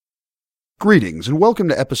Greetings and welcome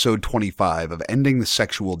to episode 25 of Ending the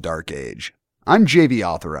Sexual Dark Age. I'm JV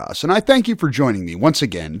Altheros, and I thank you for joining me once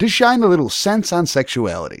again to shine a little sense on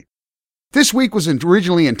sexuality. This week was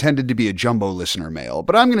originally intended to be a jumbo listener mail,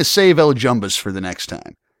 but I'm going to save El Jumbas for the next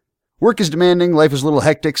time. Work is demanding, life is a little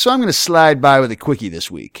hectic, so I'm going to slide by with a quickie this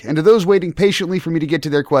week, and to those waiting patiently for me to get to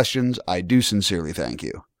their questions, I do sincerely thank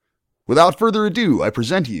you. Without further ado, I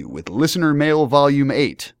present you with Listener Mail Volume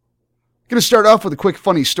 8. Going to start off with a quick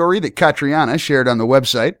funny story that Katriana shared on the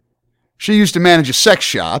website. She used to manage a sex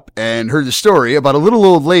shop and heard the story about a little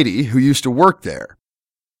old lady who used to work there.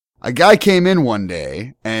 A guy came in one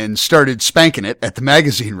day and started spanking it at the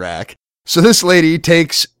magazine rack. So this lady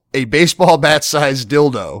takes a baseball bat-sized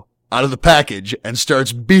dildo out of the package and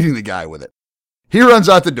starts beating the guy with it. He runs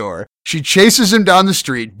out the door. She chases him down the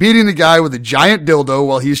street, beating the guy with a giant dildo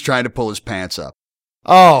while he's trying to pull his pants up.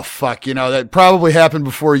 Oh, fuck, that probably happened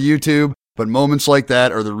before YouTube. But moments like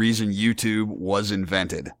that are the reason YouTube was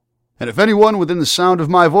invented. And if anyone within the sound of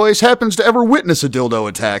my voice happens to ever witness a dildo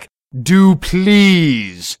attack, do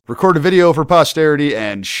please record a video for posterity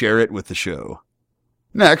and share it with the show.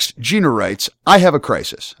 Next, Gina writes, I have a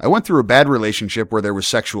crisis. I went through a bad relationship where there was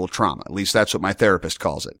sexual trauma. At least that's what my therapist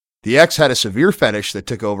calls it. The ex had a severe fetish that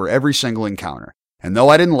took over every single encounter. And though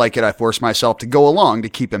I didn't like it, I forced myself to go along to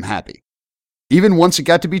keep him happy. Even once it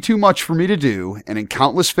got to be too much for me to do, and in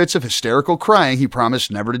countless fits of hysterical crying he promised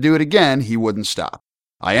never to do it again, he wouldn't stop.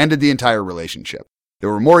 I ended the entire relationship. There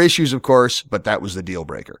were more issues, of course, but that was the deal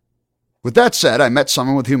breaker. With that said, I met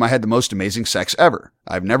someone with whom I had the most amazing sex ever.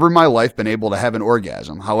 I've never in my life been able to have an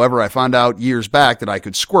orgasm. However, I found out years back that I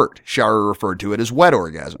could squirt. Shara referred to it as wet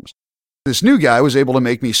orgasms. This new guy was able to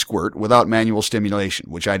make me squirt without manual stimulation,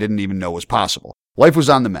 which I didn't even know was possible. Life was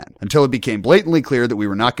on the mend, until it became blatantly clear that we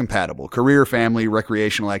were not compatible, career, family,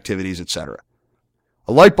 recreational activities, etc.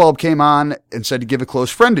 A light bulb came on and said to give a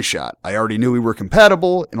close friend a shot. I already knew we were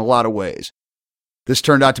compatible in a lot of ways. This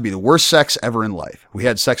turned out to be the worst sex ever in life. We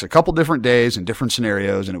had sex a couple different days in different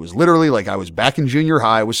scenarios, and it was literally like I was back in junior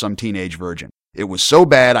high with some teenage virgin. It was so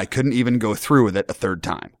bad I couldn't even go through with it a third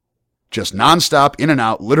time. Just nonstop, in and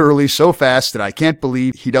out, literally so fast that I can't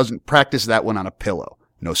believe he doesn't practice that one on a pillow.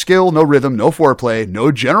 No skill, no rhythm, no foreplay,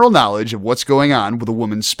 no general knowledge of what's going on with a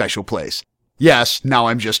woman's special place. Yes, now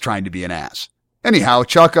I'm just trying to be an ass. Anyhow,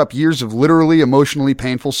 chalk up years of literally emotionally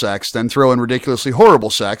painful sex, then throw in ridiculously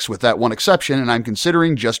horrible sex with that one exception, and I'm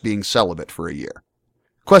considering just being celibate for a year.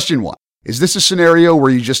 Question 1. Is this a scenario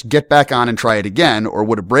where you just get back on and try it again, or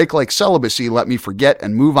would a break like celibacy let me forget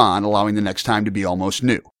and move on, allowing the next time to be almost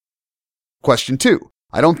new? Question 2.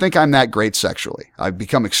 I don't think I'm that great sexually. I've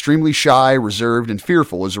become extremely shy, reserved, and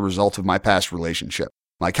fearful as a result of my past relationship.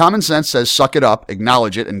 My common sense says suck it up,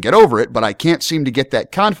 acknowledge it, and get over it, but I can't seem to get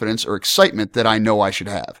that confidence or excitement that I know I should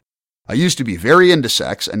have. I used to be very into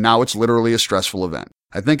sex, and now it's literally a stressful event.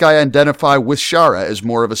 I think I identify with Shara as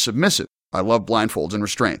more of a submissive. I love blindfolds and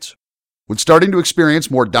restraints. Would starting to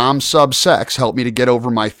experience more dom-sub sex help me to get over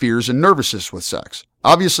my fears and nervousness with sex?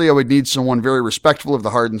 Obviously, I would need someone very respectful of the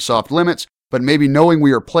hard and soft limits, but maybe knowing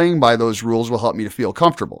we are playing by those rules will help me to feel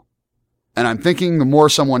comfortable. And I'm thinking the more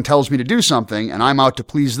someone tells me to do something and I'm out to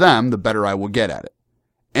please them, the better I will get at it.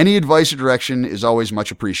 Any advice or direction is always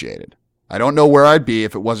much appreciated. I don't know where I'd be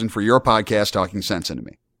if it wasn't for your podcast talking sense into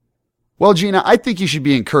me. Well, Gina, I think you should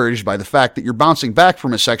be encouraged by the fact that you're bouncing back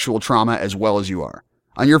from a sexual trauma as well as you are.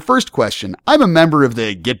 On your first question, I'm a member of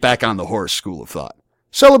the get back on the horse school of thought.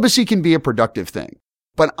 Celibacy can be a productive thing.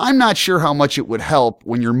 But I'm not sure how much it would help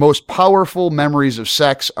when your most powerful memories of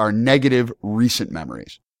sex are negative, recent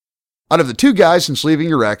memories. Out of the two guys since leaving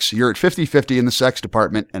your ex, you're at 50-50 in the sex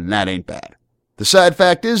department, and that ain't bad. The sad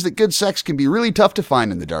fact is that good sex can be really tough to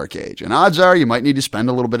find in the dark age, and odds are you might need to spend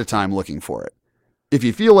a little bit of time looking for it. If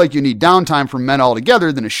you feel like you need downtime from men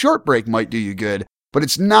altogether, then a short break might do you good, but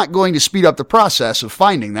it's not going to speed up the process of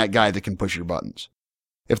finding that guy that can push your buttons.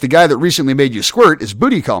 If the guy that recently made you squirt is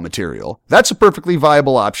booty call material, that's a perfectly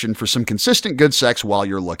viable option for some consistent good sex while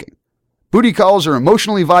you're looking. Booty calls are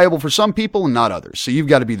emotionally viable for some people and not others, so you've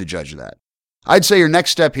got to be the judge of that. I'd say your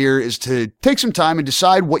next step here is to take some time and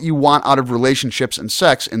decide what you want out of relationships and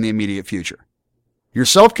sex in the immediate future. You're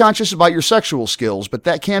self-conscious about your sexual skills, but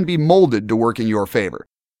that can be molded to work in your favor.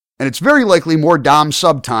 And it's very likely more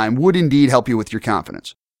dom-sub time would indeed help you with your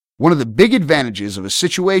confidence. One of the big advantages of a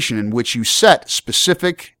situation in which you set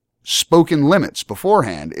specific, spoken limits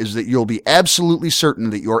beforehand is that you'll be absolutely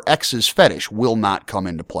certain that your ex's fetish will not come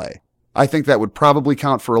into play. I think that would probably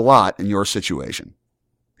count for a lot in your situation.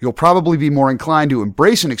 You'll probably be more inclined to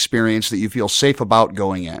embrace an experience that you feel safe about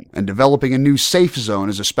going in, and developing a new safe zone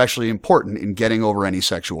is especially important in getting over any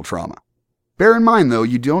sexual trauma. Bear in mind, though,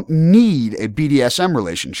 you don't need a BDSM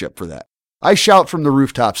relationship for that. I shout from the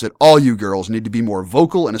rooftops that all you girls need to be more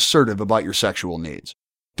vocal and assertive about your sexual needs.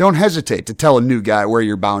 Don't hesitate to tell a new guy where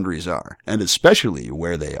your boundaries are, and especially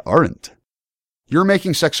where they aren't. You're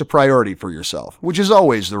making sex a priority for yourself, which is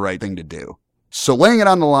always the right thing to do. So laying it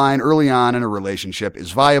on the line early on in a relationship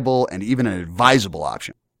is viable and even an advisable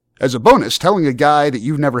option. As a bonus, telling a guy that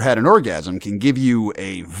you've never had an orgasm can give you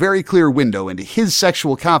a very clear window into his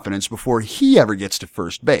sexual confidence before he ever gets to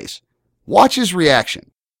first base. Watch his reaction.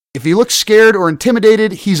 If he looks scared or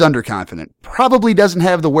intimidated, he's underconfident. Probably doesn't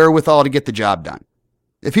have the wherewithal to get the job done.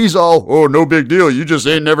 If he's all, "Oh, no big deal, you just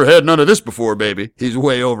ain't never had none of this before, baby," he's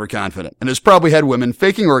way overconfident and has probably had women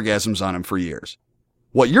faking orgasms on him for years.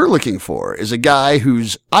 What you're looking for is a guy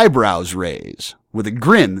whose eyebrows raise with a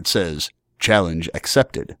grin that says, "Challenge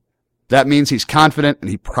accepted." That means he's confident and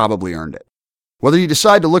he probably earned it. Whether you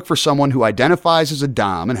decide to look for someone who identifies as a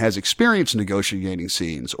dom and has experience negotiating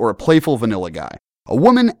scenes or a playful vanilla guy, a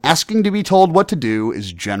woman asking to be told what to do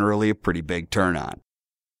is generally a pretty big turn-on.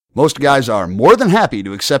 Most guys are more than happy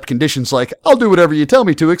to accept conditions like, "I'll do whatever you tell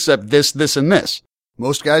me to except this, this, and this."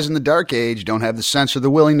 Most guys in the dark age don't have the sense or the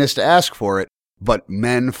willingness to ask for it, but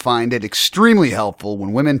men find it extremely helpful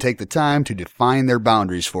when women take the time to define their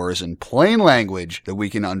boundaries for us in plain language that we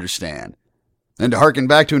can understand. And to harken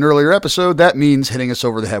back to an earlier episode, that means hitting us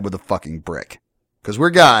over the head with a fucking brick. Because we're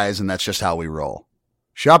guys, and that's just how we roll.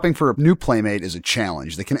 Shopping for a new playmate is a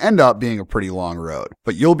challenge that can end up being a pretty long road,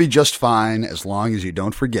 but you'll be just fine as long as you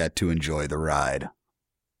don't forget to enjoy the ride.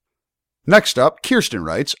 Next up, Kirsten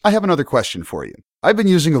writes, "I have another question for you. I've been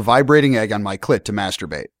using a vibrating egg on my clit to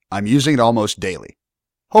masturbate. I'm using it almost daily.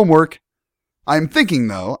 Homework. I'm thinking,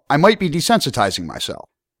 though, I might be desensitizing myself.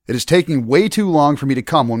 It is taking way too long for me to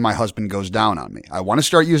come when my husband goes down on me. I want to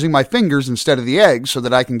start using my fingers instead of the egg so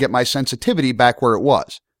that I can get my sensitivity back where it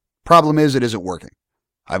was. Problem is, it isn't working.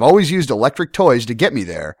 I've always used electric toys to get me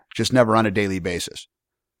there, just never on a daily basis.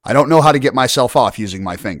 I don't know how to get myself off using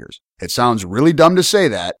my fingers. It sounds really dumb to say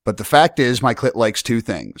that, but the fact is my clit likes two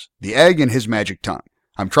things, the egg and his magic tongue.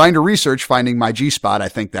 I'm trying to research finding my G-spot. I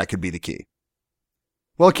think that could be the key."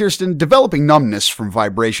 Well, Kirsten, developing numbness from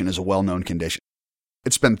vibration is a well-known condition.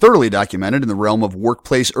 It's been thoroughly documented in the realm of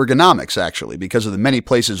workplace ergonomics, actually, because of the many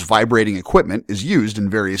places vibrating equipment is used in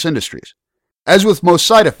various industries. As with most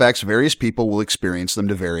side effects, various people will experience them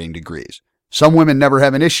to varying degrees. Some women never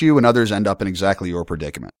have an issue, and others end up in exactly your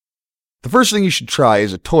predicament. The first thing you should try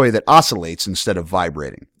is a toy that oscillates instead of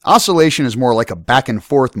vibrating. Oscillation is more like a back and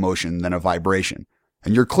forth motion than a vibration,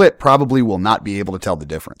 and your clit probably will not be able to tell the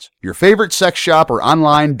difference. Your favorite sex shop or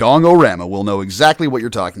online dong-o-rama will know exactly what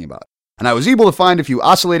you're talking about, and I was able to find a few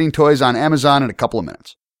oscillating toys on Amazon in a couple of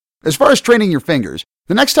minutes. As far as training your fingers,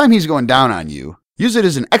 the next time he's going down on you, use it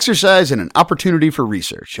as an exercise and an opportunity for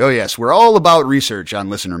research. Oh yes, we're all about research on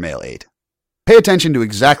Listener Mail 8. Pay attention to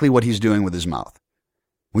exactly what he's doing with his mouth.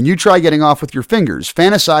 When you try getting off with your fingers,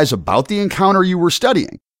 fantasize about the encounter you were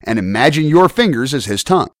studying, and imagine your fingers as his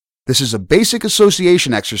tongue. This is a basic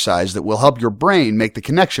association exercise that will help your brain make the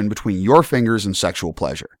connection between your fingers and sexual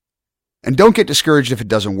pleasure. And don't get discouraged if it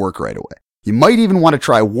doesn't work right away. You might even want to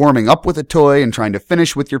try warming up with a toy and trying to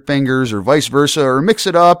finish with your fingers, or vice versa, or mix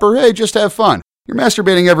it up, or hey, just have fun. You're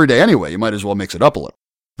masturbating every day anyway, you might as well mix it up a little.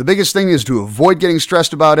 The biggest thing is to avoid getting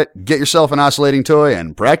stressed about it, get yourself an oscillating toy,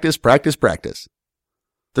 and practice, practice, practice.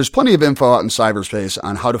 There's plenty of info out in cyberspace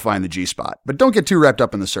on how to find the G-spot, but don't get too wrapped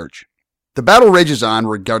up in the search. The battle rages on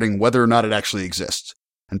regarding whether or not it actually exists,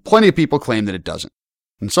 and plenty of people claim that it doesn't.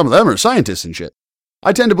 And some of them are scientists and shit.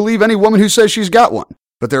 I tend to believe any woman who says she's got one,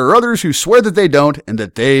 but there are others who swear that they don't and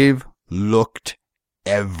that they've looked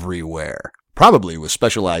everywhere, probably with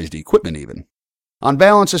specialized equipment even. On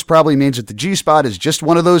balance, this probably means that the G-spot is just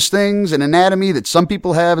one of those things, an anatomy that some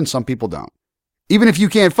people have and some people don't. Even if you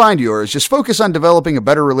can't find yours, just focus on developing a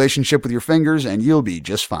better relationship with your fingers and you'll be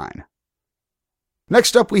just fine.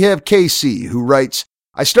 Next up, we have KC, who writes,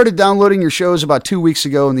 "I started downloading your shows about 2 weeks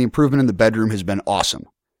ago and the improvement in the bedroom has been awesome.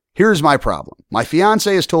 Here's my problem. My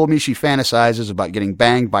fiancée has told me she fantasizes about getting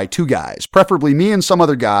banged by two guys, preferably me and some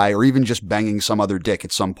other guy, or even just banging some other dick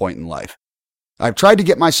at some point in life. I've tried to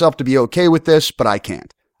get myself to be okay with this, but I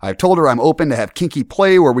can't. I've told her I'm open to have kinky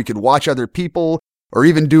play where we could watch other people, or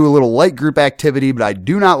even do a little light group activity, but I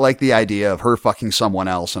do not like the idea of her fucking someone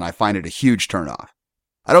else, and I find it a huge turnoff.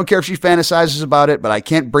 I don't care if she fantasizes about it, but I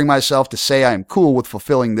can't bring myself to say I am cool with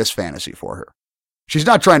fulfilling this fantasy for her. She's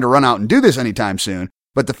not trying to run out and do this anytime soon,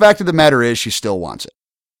 but the fact of the matter is she still wants it.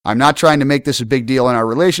 I'm not trying to make this a big deal in our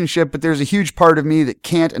relationship, but there's a huge part of me that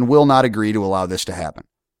can't and will not agree to allow this to happen.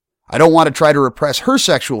 I don't want to try to repress her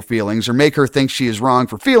sexual feelings or make her think she is wrong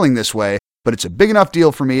for feeling this way, but it's a big enough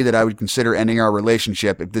deal for me that I would consider ending our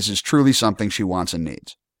relationship if this is truly something she wants and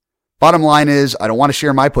needs. Bottom line is, I don't want to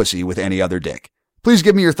share my pussy with any other dick. Please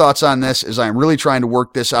give me your thoughts on this, as I am really trying to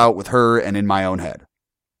work this out with her and in my own head.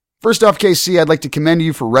 First off, KC, I'd like to commend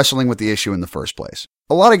you for wrestling with the issue in the first place.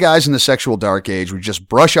 A lot of guys in the sexual dark age would just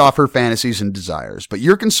brush off her fantasies and desires, but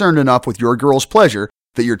you're concerned enough with your girl's pleasure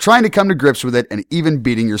that you're trying to come to grips with it and even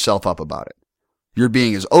beating yourself up about it. You're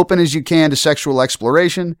being as open as you can to sexual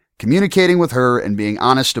exploration, communicating with her, and being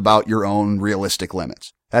honest about your own realistic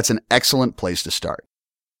limits. That's an excellent place to start.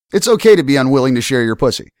 It's okay to be unwilling to share your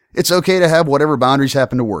pussy. It's okay to have whatever boundaries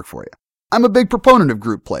happen to work for you. I'm a big proponent of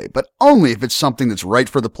group play, but only if it's something that's right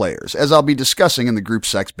for the players, as I'll be discussing in the Group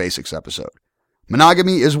Sex Basics episode.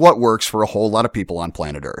 Monogamy is what works for a whole lot of people on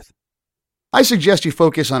planet Earth. I suggest you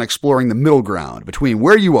focus on exploring the middle ground between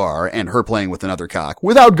where you are and her playing with another cock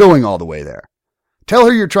without going all the way there. Tell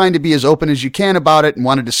her you're trying to be as open as you can about it and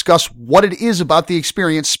want to discuss what it is about the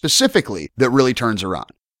experience specifically that really turns her on.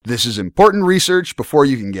 This is important research before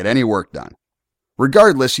you can get any work done.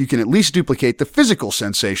 Regardless, you can at least duplicate the physical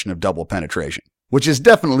sensation of double penetration, which is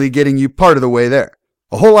definitely getting you part of the way there.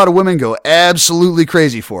 A whole lot of women go absolutely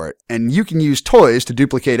crazy for it, and you can use toys to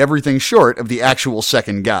duplicate everything short of the actual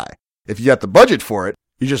second guy. If you got the budget for it,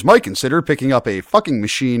 you just might consider picking up a fucking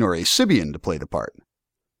machine or a Sybian to play the part.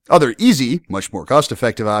 Other easy, much more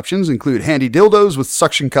cost-effective options include handy dildos with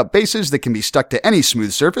suction cup bases that can be stuck to any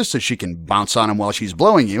smooth surface so she can bounce on them while she's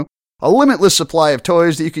blowing you, a limitless supply of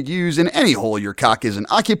toys that you could use in any hole your cock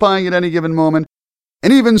isn't occupying at any given moment,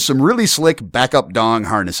 and even some really slick backup dong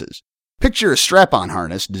harnesses. Picture a strap-on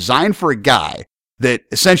harness designed for a guy that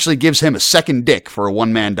essentially gives him a second dick for a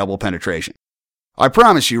one-man double penetration. I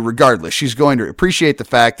promise you, regardless, she's going to appreciate the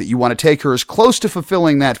fact that you want to take her as close to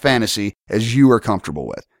fulfilling that fantasy as you are comfortable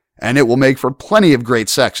with, and it will make for plenty of great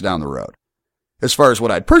sex down the road. As far as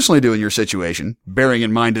what I'd personally do in your situation, bearing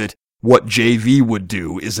in mind that what JV would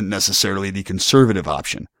do isn't necessarily the conservative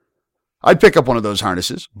option, I'd pick up one of those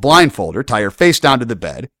harnesses, blindfold her, tie her face down to the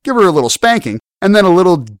bed, give her a little spanking, and then a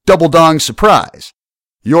little double dong surprise.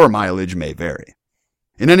 Your mileage may vary.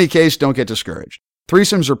 In any case, don't get discouraged.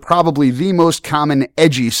 Threesomes are probably the most common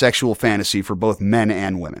edgy sexual fantasy for both men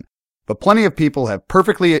and women, but plenty of people have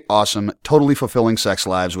perfectly awesome, totally fulfilling sex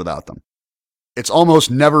lives without them. It's almost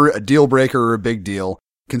never a deal breaker or a big deal.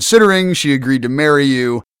 Considering she agreed to marry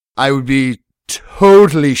you, I would be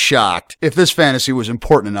totally shocked if this fantasy was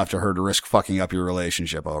important enough to her to risk fucking up your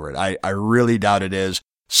relationship over it. I really doubt it is.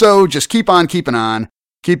 So just keep on keeping on,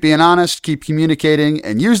 keep being honest, keep communicating,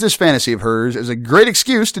 and use this fantasy of hers as a great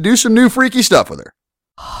excuse to do some new freaky stuff with her.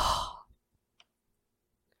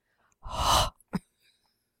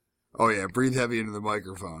 Oh yeah, breathe heavy into the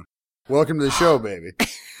microphone. Welcome to the show, baby.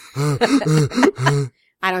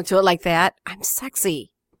 I don't do it like that. I'm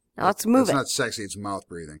sexy. Now let's move it. It's not sexy, it's mouth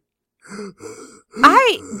breathing.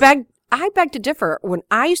 I beg to differ. When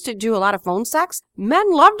I used to do a lot of phone sex,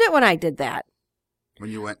 men loved it when I did that.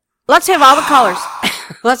 When you went, let's have all the callers.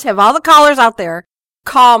 Let's have all the callers out there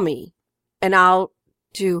call me, and I'll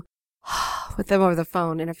do with them over the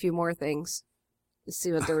phone and a few more things to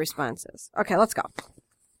see what their response is. Okay, let's go.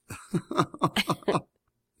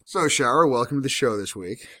 So, Shower, welcome to the show this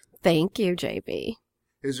week. Thank you, JB.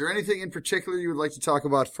 Is there anything in particular you would like to talk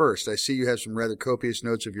about first? I see you have some rather copious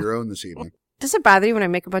notes of your own this evening. Does it bother you when I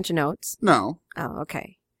make a bunch of notes? No. Oh,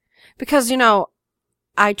 okay. Because,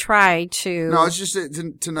 I try to... No, it's just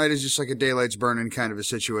tonight is just like a daylight's burning kind of a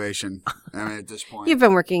situation. I mean, at this point. You've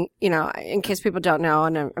been working, in case people don't know,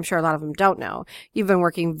 and I'm sure a lot of them don't know, you've been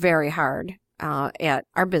working very hard at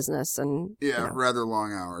our business. And yeah, rather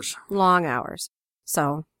long hours. Long hours.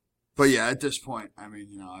 So... But yeah, at this point, I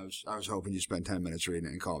mean, I was hoping you'd spend 10 minutes reading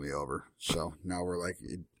it and call me over. So now we're like,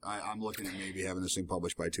 I'm looking at maybe having this thing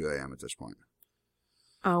published by 2 a.m. at this point.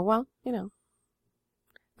 Oh, well,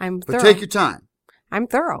 I'm thorough. But take your time. I'm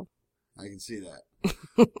thorough. I can see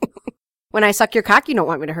that. When I suck your cock, you don't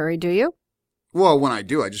want me to hurry, do you? Well, when I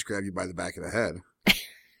do, I just grab you by the back of the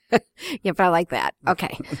head. Yeah, but I like that.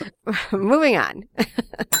 Okay. Moving on.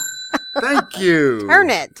 Thank you. Turn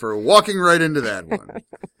it. For walking right into that one.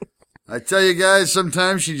 I tell you guys,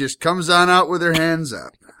 sometimes she just comes on out with her hands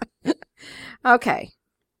up. Okay.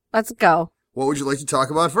 Let's go. What would you like to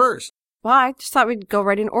talk about first? Well, I just thought we'd go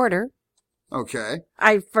right in order. Okay.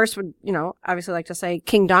 I first would, obviously like to say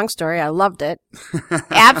King Dong Story. I loved it.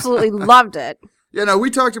 Absolutely loved it. Yeah, no, we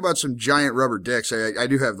talked about some giant rubber dicks. I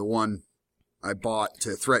do have the one I bought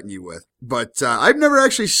to threaten you with. But I've never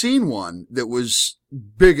actually seen one that was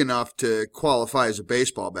big enough to qualify as a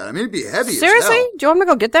baseball bat. I mean, it'd be heavy Seriously? as hell. Do you want me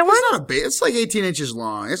to go get that one? It's not it's like 18 inches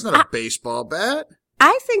long. It's not a baseball bat.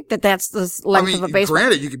 I think that's the length of a baseball.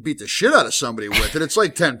 Granted, you could beat the shit out of somebody with it. It's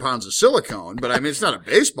like 10 pounds of silicone, but I mean, it's not a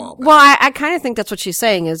baseball bat. Well, I kind of think that's what she's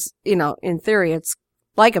saying is, in theory, it's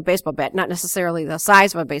like a baseball bat, not necessarily the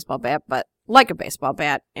size of a baseball bat, but like a baseball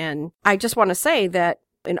bat. And I just want to say that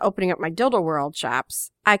in opening up my Dildo World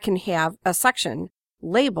shops, I can have a section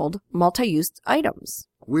labeled multi-use items.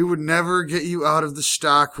 We would never get you out of the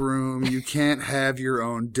stock room. You can't have your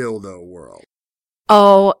own Dildo World.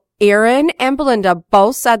 Oh, Aaron and Belinda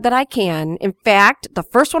both said that I can. In fact, the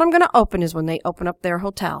first one I'm going to open is when they open up their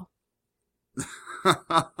hotel.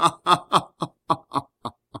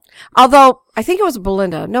 Although, I think it was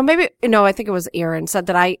Belinda. I think it was Aaron said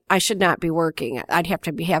that I should not be working. I'd have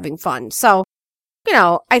to be having fun. So,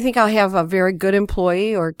 I think I'll have a very good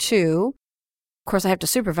employee or two. Of course, I have to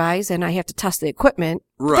supervise and I have to test the equipment.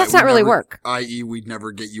 Right. That's not really work. I.e., we'd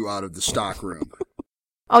never get you out of the stock room.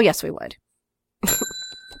 Oh, yes, we would.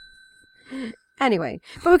 Anyway,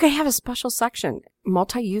 but we could have a special section,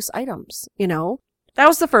 multi-use items, That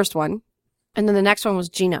was the first one. And then the next one was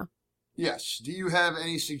Gina. Yes. Do you have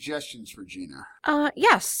any suggestions for Gina?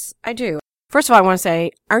 Yes, I do. First of all, I want to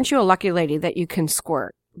say, aren't you a lucky lady that you can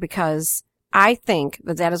squirt? Because I think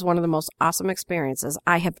that is one of the most awesome experiences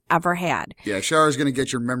I have ever had. Yeah, Shara's going to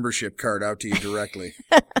get your membership card out to you directly.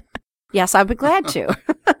 Yes, I'd be glad to.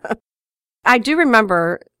 I do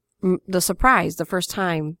remember the surprise the first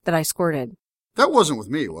time that I squirted. That wasn't with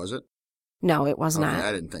me, was it? No, it was not.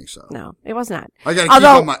 I didn't think so. No, it was not. I got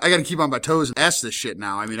to keep on my toes and ask this shit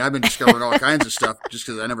now. I mean, I've been discovering all kinds of stuff just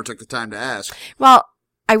because I never took the time to ask. Well,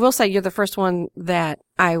 I will say you're the first one that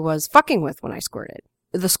I was fucking with when I squirted.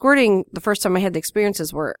 The squirting, the first time I had the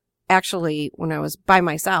experiences were actually when I was by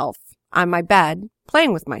myself on my bed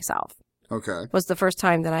playing with myself. Okay. Was the first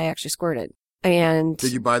time that I actually squirted. And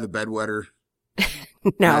did you buy the bedwetter?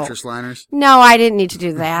 No. Mattress liners? No, I didn't need to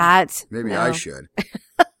do that. Maybe I should.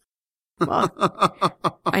 Well,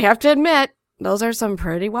 I have to admit, those are some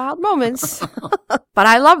pretty wild moments. But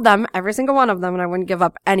I love them, every single one of them, and I wouldn't give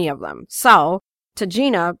up any of them. So, to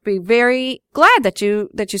Gina, be very glad that you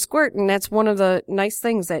squirt, and that's one of the nice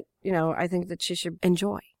things that, I think that she should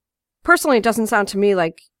enjoy. Personally, it doesn't sound to me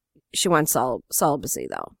like she wants celibacy,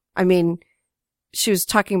 though. I mean, she was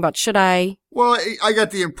talking about, should I? Well, I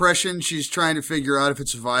got the impression she's trying to figure out if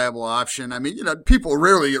it's a viable option. I mean, people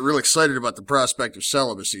rarely get real excited about the prospect of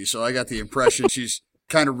celibacy, so I got the impression she's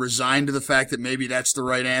kind of resigned to the fact that maybe that's the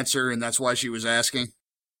right answer, and that's why she was asking.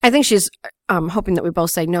 I think she's hoping that we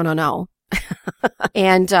both say no, no, no.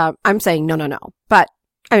 And I'm saying no, no, no. But,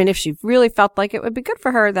 I mean, if she really felt like it would be good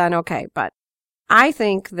for her, then okay. But I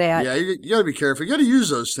think that... Yeah, you got to be careful. You got to use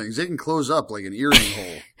those things. They can close up like an earring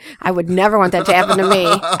hole. I would never want that to happen to me,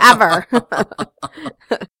 ever.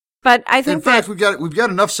 But I think in fact, we've got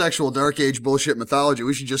enough sexual dark age bullshit mythology.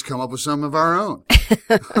 We should just come up with some of our own.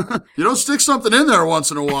 You don't stick something in there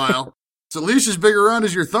once in a while. It's at least as big around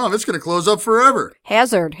as your thumb. It's going to close up forever.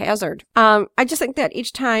 Hazard. I just think that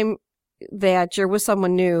each time that you're with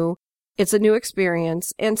someone new, it's a new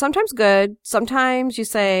experience, and sometimes good. Sometimes you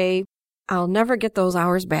say, I'll never get those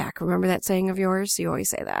hours back. Remember that saying of yours? You always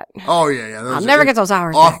say that. Oh, yeah. I'll never get those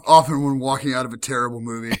hours back. Often when walking out of a terrible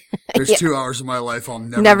movie, there's 2 hours of my life I'll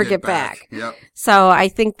never get back. Yep. So I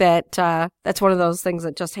think that that's one of those things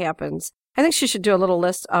that just happens. I think she should do a little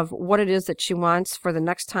list of what it is that she wants for the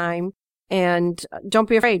next time, and don't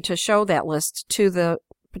be afraid to show that list to the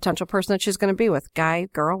potential person that she's going to be with, guy,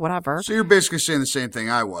 girl, whatever. So you're basically saying the same thing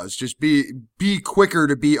I was. Just be quicker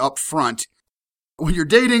to be upfront. When you're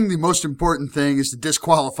dating, the most important thing is to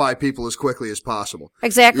disqualify people as quickly as possible.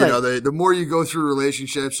 Exactly. The more you go through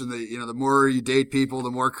relationships and the more you date people,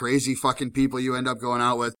 the more crazy fucking people you end up going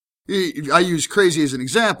out with. I use crazy as an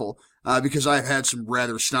example, because I've had some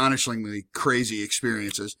rather astonishingly crazy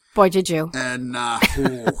experiences. Boy, did you. And, God,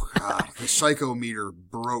 the psychometer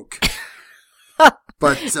broke.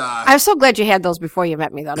 But, I'm so glad you had those before you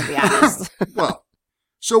met me, though, to be honest. Well,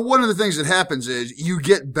 so one of the things that happens is you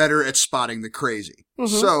get better at spotting the crazy. Mm-hmm.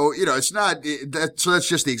 So, it's not, so that's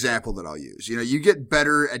just the example that I'll use. You get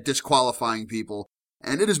better at disqualifying people.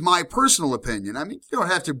 And it is my personal opinion. I mean, you don't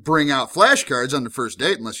have to bring out flashcards on the first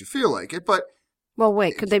date unless you feel like it, but. Well,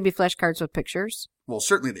 wait, could they be flashcards with pictures? Well,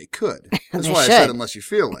 certainly they could. That's They why should. I said unless you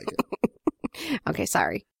feel like it. Okay,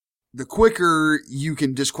 sorry. The quicker you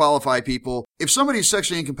can disqualify people, if somebody's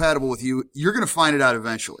sexually incompatible with you, you're going to find it out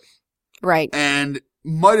eventually. Right. And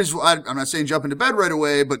might as well, I'm not saying jump into bed right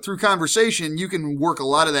away, but through conversation, you can work a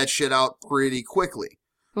lot of that shit out pretty quickly.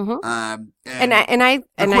 Mm-hmm.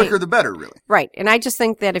 The quicker the better, really. Right. And I just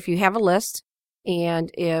think that if you have a list, and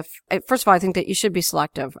first of all, I think that you should be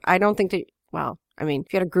selective. I don't think that, if you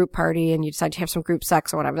had a group party and you decide to have some group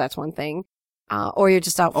sex or whatever, that's one thing. or you're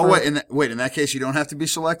just out for... Oh, wait, in that case, you don't have to be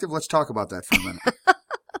selective? Let's talk about that for a minute.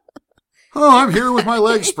 Oh, I'm here with my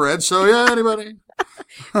legs spread, so yeah, anybody?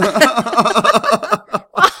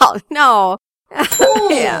 Wow, no. Ooh,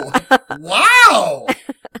 Yeah. Wow!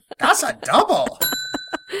 That's a double.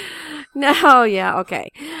 No, yeah, okay.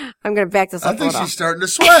 I'm going to back this up I think a little. she's starting to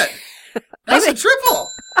sweat. That's a triple.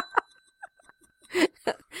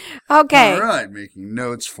 Okay. All right, making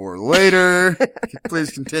notes for later.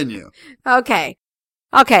 Please continue. Okay.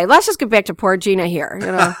 Okay, let's just get back to poor Gina here, you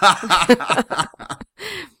know.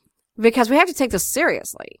 Because we have to take this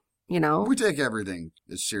seriously, you know. We take everything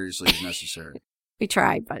as seriously as necessary. We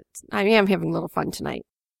try, but I am having a little fun tonight.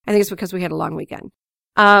 I think it's because we had a long weekend.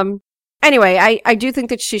 Anyway, I do think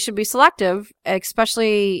that she should be selective,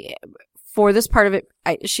 especially for this part of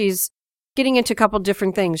it. She's getting into a couple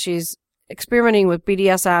different things. She's experimenting with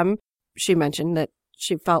BDSM. She mentioned that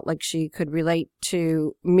she felt like she could relate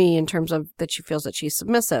to me in terms of that she feels that she's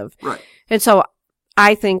submissive. Right. And so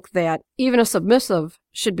I think that even a submissive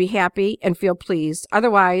should be happy and feel pleased.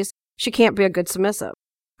 Otherwise, she can't be a good submissive.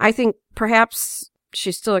 I think perhaps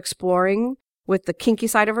she's still exploring with the kinky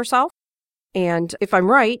side of herself. And if I'm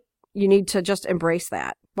right, you need to just embrace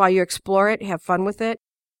that. While you explore it, have fun with it,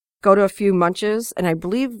 go to a few munches. And I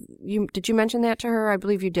believe did you mention that to her? I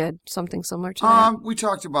believe you did something similar to that. We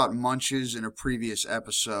talked about munches in a previous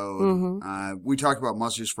episode. Mm-hmm. We talked about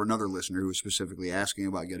munches for another listener who was specifically asking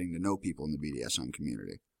about getting to know people in the BDSM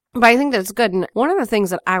community. But I think that's good. And one of the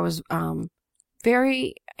things that I was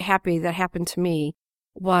very happy that happened to me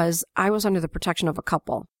was I was under the protection of a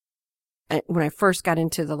couple when I first got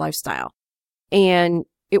into the lifestyle. And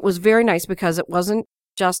it was very nice because it wasn't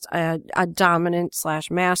just a dominant /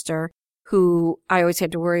 master who I always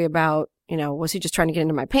had to worry about, you know, was he just trying to get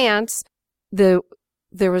into my pants? There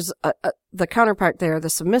was the counterpart there, the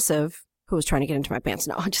submissive, who was trying to get into my pants.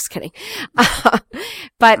 No, I'm just kidding.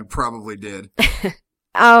 But I probably did.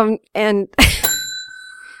 And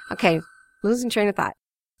okay, losing train of thought.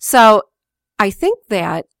 So I think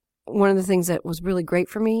that one of the things that was really great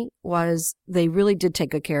for me was they really did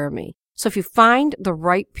take good care of me. So if you find the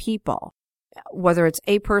right people, whether it's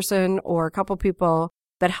a person or a couple people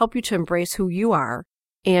that help you to embrace who you are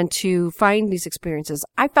and to find these experiences,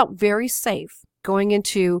 I felt very safe going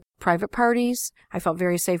into private parties. I felt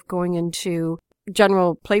very safe going into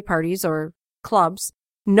general play parties or clubs,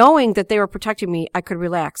 knowing that they were protecting me. I could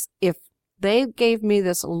relax. If they gave me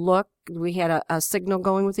this look, we had a signal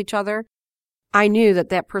going with each other, I knew that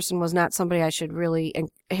that person was not somebody I should really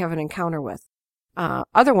have an encounter with.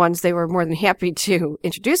 Other ones, they were more than happy to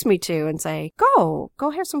introduce me to and say, go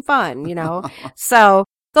have some fun, you know. So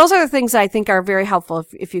those are the things that I think are very helpful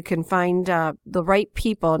if you can find the right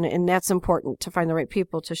people, and that's important to find the right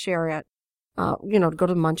people to share it, you know, to go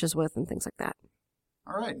to munches with and things like that.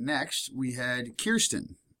 All right, next we had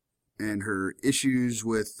Kirsten and her issues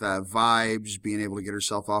with vibes, being able to get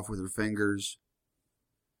herself off with her fingers.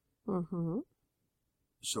 Mm-hmm.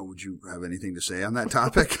 So would you have anything to say on that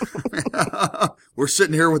topic? We're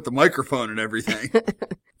sitting here with the microphone and everything.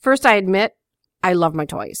 First, I admit, I love my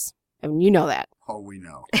toys. I mean, you know that. Oh, we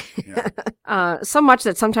know. Yeah. So much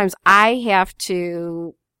that sometimes I have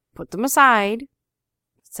to put them aside,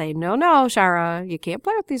 say, no, Shara, you can't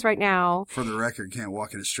play with these right now. For the record, can't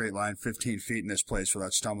walk in a straight line 15 feet in this place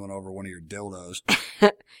without stumbling over one of your dildos.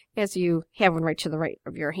 As you have one right to the right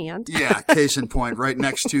of your hand. Yeah, case in point, right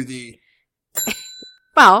next to the...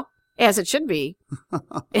 Well, as it should be. I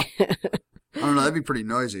don't know, that'd be pretty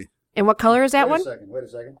noisy. And what color is that one? Wait a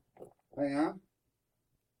second. Hang on.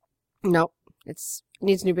 Nope. It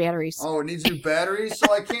needs new batteries. Oh, it needs new batteries?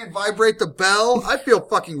 So I can't vibrate the bell? I feel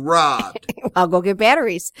fucking robbed. I'll go get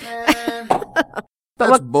batteries. Man,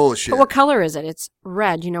 that's bullshit. But what color is it? It's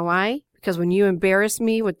red. You know why? Because when you embarrass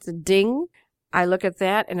me with the ding, I look at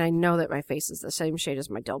that and I know that my face is the same shade as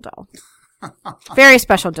my dildo. Very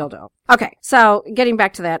special dildo. Okay, so getting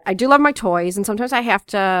back to that, I do love my toys, and sometimes I have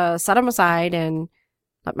to set them aside and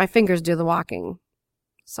let my fingers do the walking,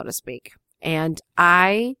 so to speak. And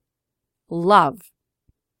I love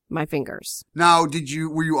my fingers. Now,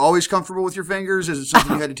 were you always comfortable with your fingers? Is it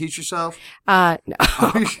something you had to teach yourself? No.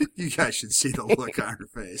 You guys should see the look on her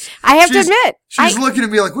face. I have to admit. She's looking at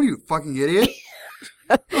me like, what are you, fucking idiot?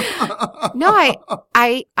 No,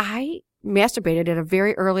 I masturbated at a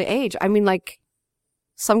very early age. I mean, like,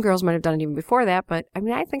 some girls might have done it even before that, but I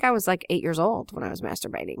mean, I think I was like 8 years old when I was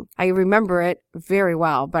masturbating. I remember it very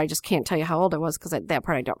well, but I just can't tell you how old I was because that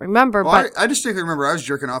part I don't remember. Well, but I distinctly remember I was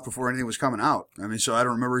jerking off before anything was coming out. I mean, so I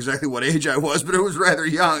don't remember exactly what age I was, but it was rather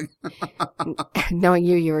young. Knowing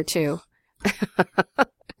you were too.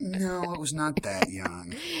 No, it was not that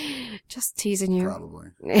young. Just teasing you. Probably.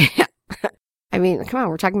 I mean, come on,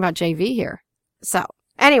 we're talking about JV here. So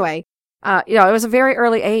anyway, it was a very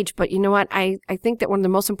early age, but you know what? I think that one of the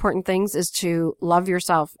most important things is to love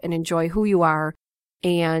yourself and enjoy who you are,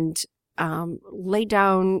 and lay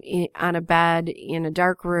down on a bed in a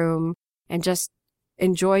dark room and just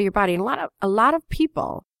enjoy your body. And a lot of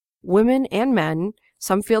people, women and men,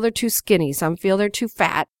 some feel they're too skinny, some feel they're too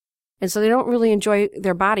fat, and so they don't really enjoy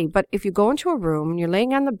their body. But if you go into a room and you're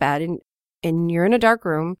laying on the bed and you're in a dark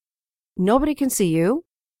room, nobody can see you,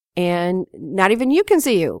 and not even you can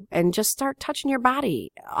see you, and just start touching your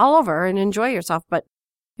body all over and enjoy yourself. But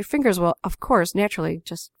your fingers will, of course, naturally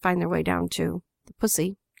just find their way down to the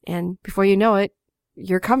pussy, and before you know it,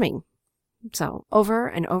 you're coming. So over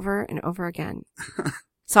and over and over again.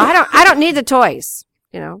 So I don't need the toys,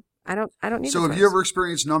 I don't need So the have toys. you ever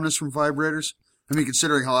experienced numbness from vibrators? I mean,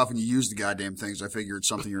 considering how often you use the goddamn things, I figure it's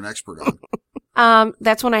something you're an expert on.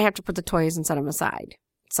 That's when I have to put the toys and set them aside.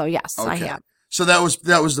 So yes, Okay. I have. So that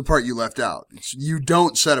was the part you left out. You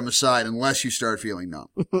don't set them aside unless you start feeling numb.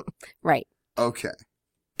 Right. Okay.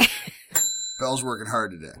 Belle's working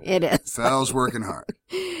hard today. It is. Belle's working hard.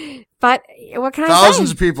 But what can I say?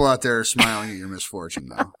 Thousands of people out there are smiling at your misfortune,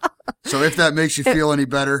 though. So if that makes you feel any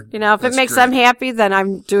better, if it makes them happy, then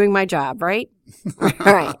I'm doing my job, right?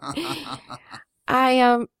 Right.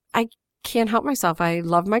 I can't help myself. I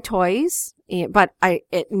love my toys, but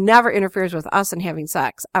it never interferes with us in having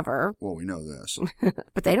sex ever. Well, we know this.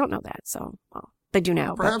 But they don't know that, so they do now.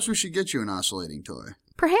 Well, perhaps we should get you an oscillating toy.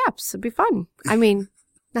 Perhaps it'd be fun. I mean,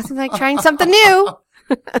 nothing like trying something new.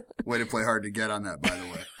 Way to play hard to get on that, by the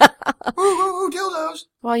way. Ooh, dildos.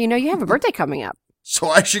 Well, you have a birthday coming up. So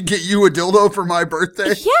I should get you a dildo for my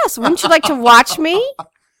birthday? Yes. Wouldn't you like to watch me?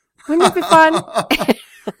 Wouldn't it be fun?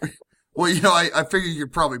 Well, I figure you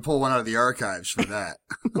could probably pull one out of the archives for that.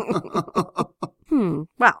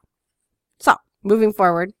 Well, so moving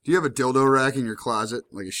forward. Do you have a dildo rack in your closet?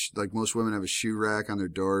 Like most women have a shoe rack on their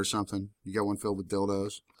door or something? You got one filled with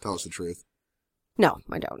dildos? Tell us the truth. No,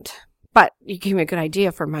 I don't. But you gave me a good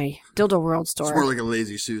idea for my Dildo World store. It's more like a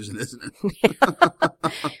Lazy Susan, isn't it?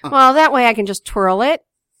 Well, that way I can just twirl it,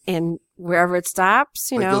 and wherever it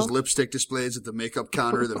stops, like those lipstick displays at the makeup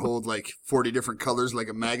counter that hold like 40 different colors like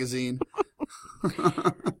a magazine.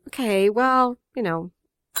 Okay, well, and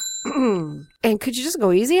could you just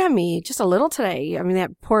go easy on me just a little today? I mean,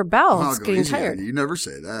 that poor Belle is getting tired. You never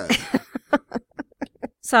say that.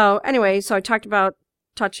 So anyway, I talked about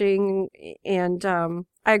touching, and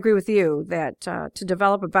I agree with you that to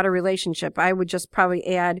develop a better relationship, I would just probably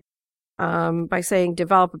add by saying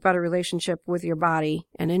develop a better relationship with your body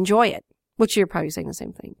and enjoy it, which you're probably saying the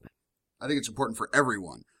same thing. I think it's important for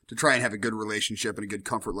everyone to try and have a good relationship and a good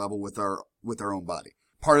comfort level with our own body.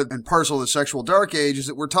 Part and parcel of the sexual dark age is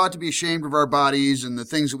that we're taught to be ashamed of our bodies and the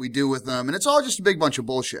things that we do with them, and it's all just a big bunch of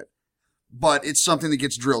bullshit. But it's something that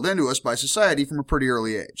gets drilled into us by society from a pretty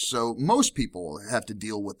early age. So most people have to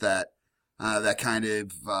deal with that kind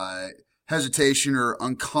of hesitation or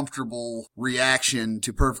uncomfortable reaction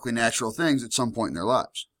to perfectly natural things at some point in their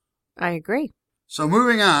lives. I agree. So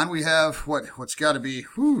moving on, we have what's got to be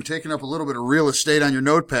taking up a little bit of real estate on your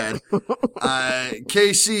notepad.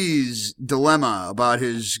 KC's dilemma about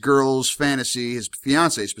his girl's fantasy, his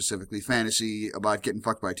fiance specifically, fantasy about getting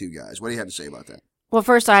fucked by two guys. What do you have to say about that? Well,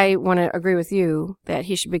 first, I want to agree with you that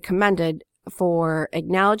he should be commended for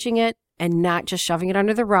acknowledging it and not just shoving it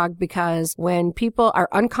under the rug, because when people are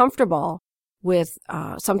uncomfortable with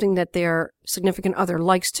something that their significant other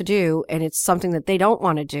likes to do and it's something that they don't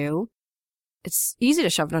want to do, it's easy to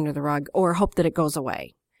shove it under the rug or hope that it goes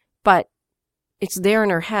away. But it's there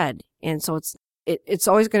in her head, and so it's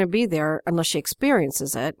always going to be there unless she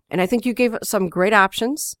experiences it. And I think you gave some great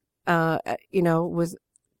options, with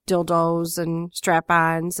dildos and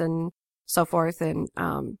strap-ons and so forth. And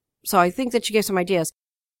so I think that you gave some ideas.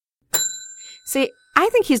 See, I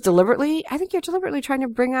think you're deliberately trying to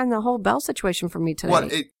bring on the whole Belle situation for me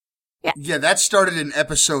today. Yeah, that started in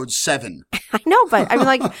episode 7. I know, but I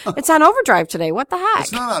mean, it's on overdrive today. What the heck?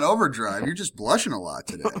 It's not on overdrive. You're just blushing a lot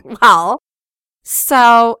today. Well,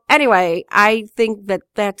 so anyway, I think that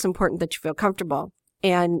that's important that you feel comfortable.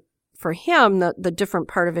 And for him, the different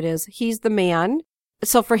part of it is he's the man.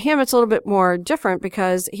 So for him, it's a little bit more different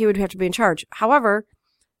because he would have to be in charge. However,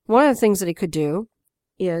 one of the things that he could do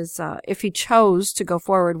is, if he chose to go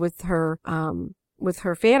forward with her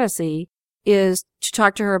fantasy, is to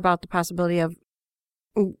talk to her about the possibility of,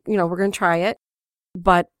 we're going to try it,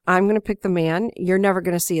 but I'm going to pick the man. You're never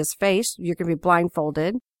going to see his face. You're going to be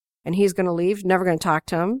blindfolded, and he's going to leave, never going to talk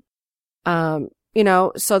to him.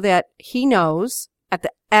 So that he knows at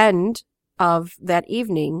the end of that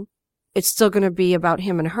evening, it's still going to be about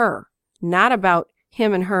him and her, not about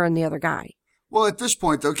him and her and the other guy. Well, at this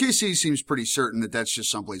point, though, Casey seems pretty certain that that's just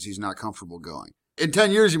someplace he's not comfortable going. In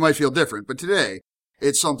 10 years, he might feel different, but today,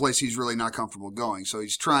 it's someplace he's really not comfortable going. So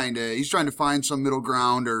he's trying to find some middle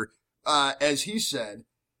ground, or, as he said,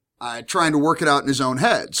 trying to work it out in his own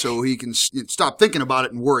head so he can stop thinking about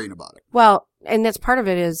it and worrying about it. Well, and that's part of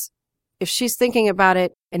it is, if she's thinking about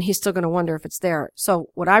it and he's still going to wonder if it's there. So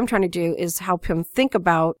what I'm trying to do is help him think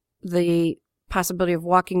about the possibility of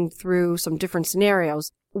walking through some different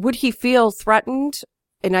scenarios. Would he feel threatened?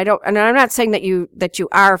 And I'm not saying that you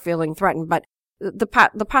are feeling threatened, but the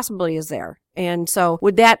possibility is there. And so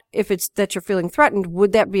would that, if it's that you're feeling threatened,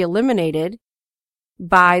 would that be eliminated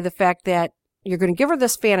by the fact that you're going to give her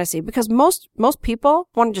this fantasy? Because most people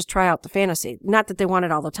want to just try out the fantasy. Not that they want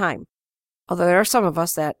it all the time. Although there are some of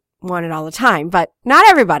us that want it all the time, but not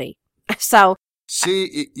everybody. So.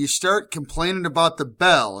 See, you start complaining about the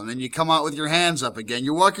bell, and then you come out with your hands up again.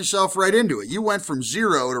 You walk yourself right into it. You went from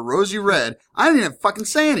 0 to rosy red. I didn't even fucking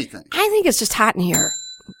say anything. I think it's just hot in here.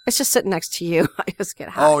 It's just sitting next to you. I just get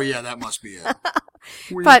hot. Oh, yeah, that must be it.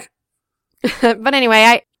 But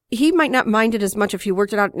anyway, he might not mind it as much if he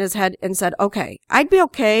worked it out in his head and said, okay, I'd be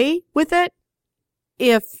okay with it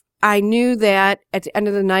if I knew that at the end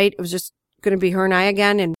of the night it was just going to be her and I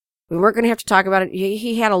again, and we weren't going to have to talk about it.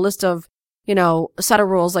 He had a list of, a set of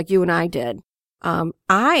rules like you and I did.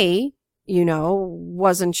 I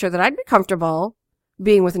wasn't sure that I'd be comfortable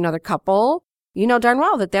being with another couple. You know darn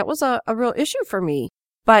well that was a real issue for me.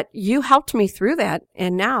 But you helped me through that,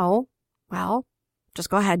 and now, well,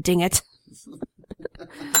 just go ahead, ding it.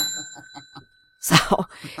 So,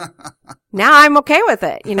 now I'm okay with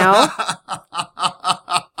it,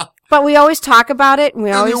 But we always talk about it, and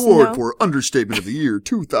we always, the award for Understatement of the Year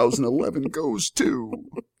 2011 goes to...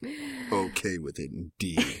 Okay with it,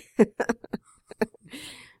 indeed.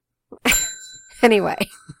 Anyway,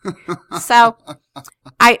 so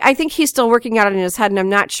I think he's still working out in his head, and I'm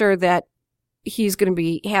not sure that he's going to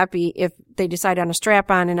be happy if they decide on a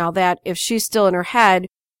strap-on and all that, if she's still in her head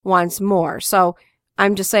wants more. So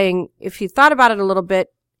I'm just saying, if he thought about it a little bit,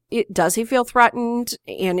 does he feel threatened?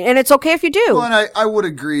 And it's okay if you do. Well, and I would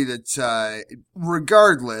agree that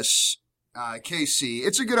regardless, Casey,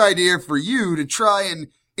 it's a good idea for you to try and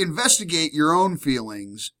investigate your own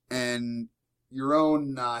feelings and your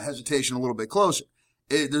own hesitation a little bit closer.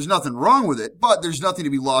 There's nothing wrong with it, but there's nothing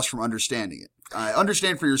to be lost from understanding it.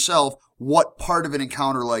 Understand for yourself what part of an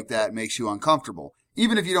encounter like that makes you uncomfortable.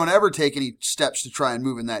 Even if you don't ever take any steps to try and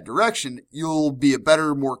move in that direction, you'll be a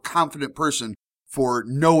better, more confident person for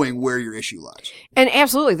knowing where your issue lies. And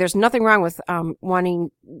absolutely, there's nothing wrong with not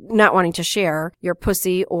wanting to share your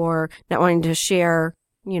pussy or not wanting to share,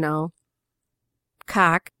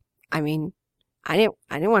 cock. I mean, I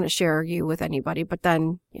didn't want to share you with anybody, but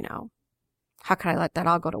then, how could I let that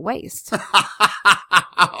all go to waste?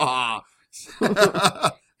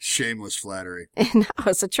 Shameless flattery. No,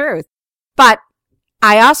 it's the truth. But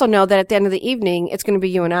I also know that at the end of the evening, it's going to be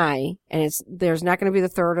you and I, and there's not going to be the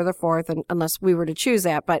third or the fourth, unless we were to choose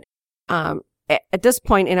that. But at this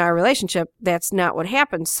point in our relationship, that's not what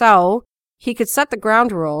happens. So he could set the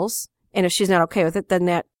ground rules, and if she's not okay with it, then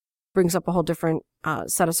that brings up a whole different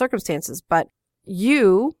set of circumstances. But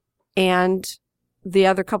you and the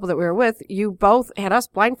other couple that we were with, you both had us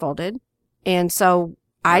blindfolded, and so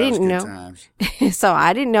I didn't know. So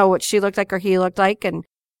I didn't know what she looked like or he looked like,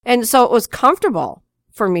 and so it was comfortable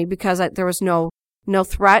for me because there was no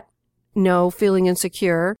threat, no feeling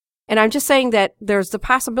insecure. And I'm just saying that there's the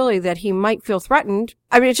possibility that he might feel threatened.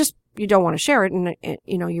 I mean, it's just, you don't want to share it and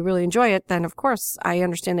you really enjoy it, then of course I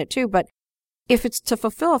understand that too. But if it's to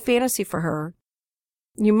fulfill a fantasy for her,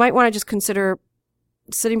 you might want to just consider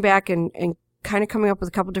sitting back and kind of coming up with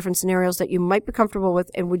a couple different scenarios that you might be comfortable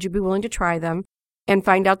with, and would you be willing to try them and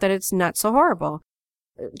find out that it's not so horrible?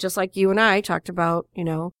 Just like you and I talked about,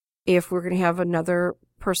 if we're going to have another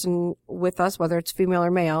person with us, whether it's female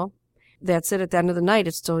or male, that's it. At the end of the night,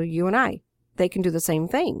 it's still you and I. They can do the same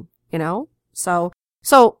thing, So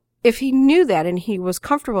if he knew that and he was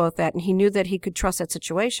comfortable with that and he knew that he could trust that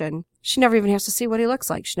situation, she never even has to see what he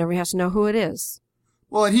looks like. She never has to know who it is.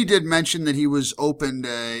 Well, and he did mention that he was open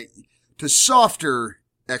to softer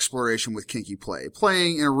exploration with kinky play,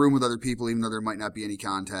 playing in a room with other people, even though there might not be any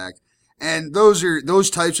contact. And those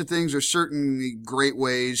types of things are certainly great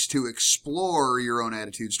ways to explore your own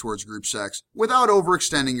attitudes towards group sex without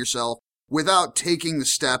overextending yourself, without taking the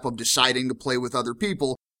step of deciding to play with other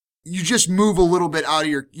people. You just move a little bit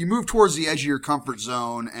you move towards the edge of your comfort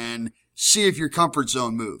zone and see if your comfort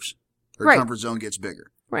zone moves or right. Comfort zone gets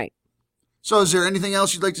bigger. Right. So is there anything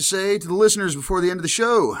else you'd like to say to the listeners before the end of the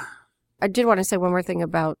show? I did want to say one more thing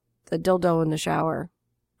about the dildo in the shower.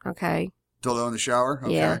 Okay. Dildo in the shower?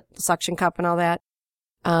 Okay. Yeah, the suction cup and all that.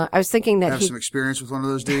 I was thinking that Have some experience with one of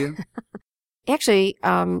those, do you? Actually,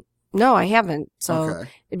 no, I haven't. So Okay.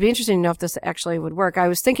 it'd be interesting to know if this actually would work. I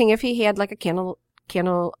was thinking if he had like a candle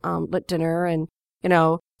lit dinner and,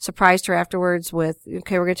 surprised her afterwards with,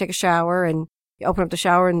 okay, we're going to take a shower, and you open up the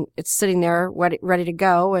shower and it's sitting there ready to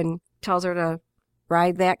go, and tells her to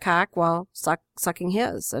ride that cock while sucking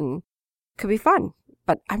his, and could be fun.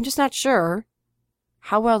 But I'm just not sure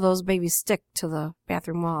how well those babies stick to the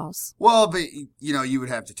bathroom walls. Well, but, you would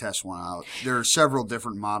have to test one out. There are several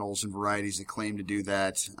different models and varieties that claim to do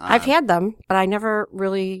that. I've had them, but I never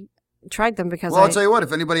really tried them because I'll tell you what,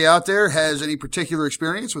 if anybody out there has any particular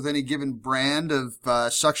experience with any given brand of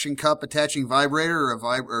suction cup attaching vibrator or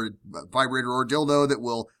vibrator or dildo that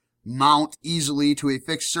will mount easily to a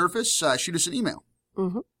fixed surface, shoot us an email.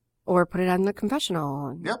 Mm-hmm. Or put it on the confessional.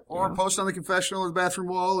 And, yep, or post on the confessional or the bathroom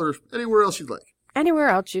wall or anywhere else you'd like. Anywhere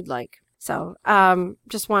else you'd like. So,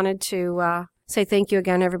 just wanted to say thank you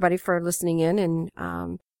again, everybody, for listening in. And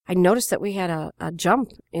I noticed that we had a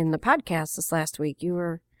jump in the podcast this last week. You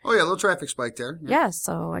were... Oh, yeah, a little traffic spike there. Yeah,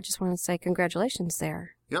 so I just want to say congratulations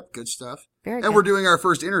there. Yep, good stuff. Very good. And we're doing our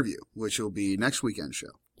first interview, which will be next weekend's show.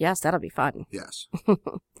 Yes, that'll be fun. Yes.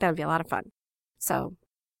 That'll be a lot of fun. So,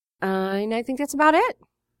 and I think that's about it.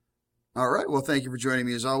 All right, well, thank you for joining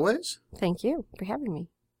me as always. Thank you for having me.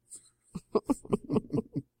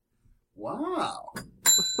 Wow.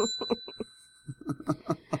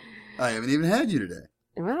 I haven't even had you today.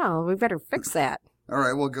 Well, we better fix that. All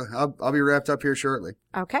right, well, go. I'll be wrapped up here shortly.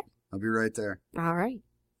 Okay. I'll be right there. All right.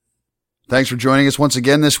 Thanks for joining us once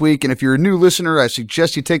again this week, and if you're a new listener, I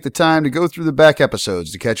suggest you take the time to go through the back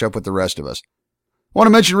episodes to catch up with the rest of us. I want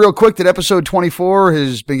to mention real quick that episode 24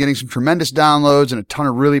 has been getting some tremendous downloads and a ton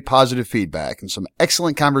of really positive feedback, and some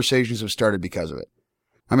excellent conversations have started because of it.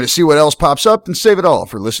 I'm going to see what else pops up and save it all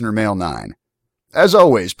for Listener Mail 9. As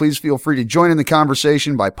always, please feel free to join in the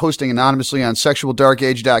conversation by posting anonymously on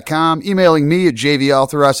sexualdarkage.com, emailing me at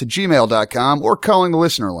jvauthorus@gmail.com, or calling the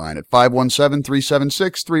listener line at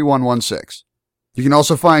 517-376-3116. You can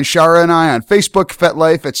also find Shara and I on Facebook,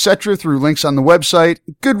 FetLife, etc. through links on the website.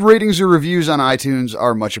 Good ratings or reviews on iTunes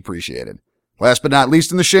are much appreciated. Last but not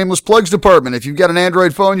least in the shameless plugs department, if you've got an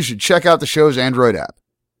Android phone, you should check out the show's Android app.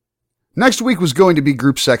 Next week was going to be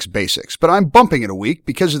Group Sex Basics, but I'm bumping it a week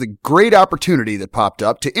because of the great opportunity that popped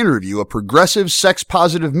up to interview a progressive,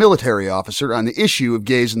 sex-positive military officer on the issue of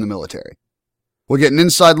gays in the military. We'll get an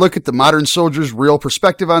inside look at the modern soldier's real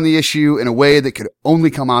perspective on the issue in a way that could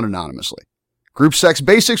only come out anonymously. Group Sex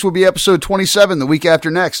Basics will be episode 27 the week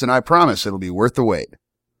after next, and I promise it'll be worth the wait.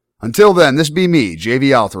 Until then, this be me, JV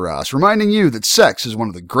Altharos, reminding you that sex is one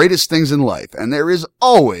of the greatest things in life, and there is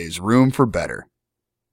always room for better.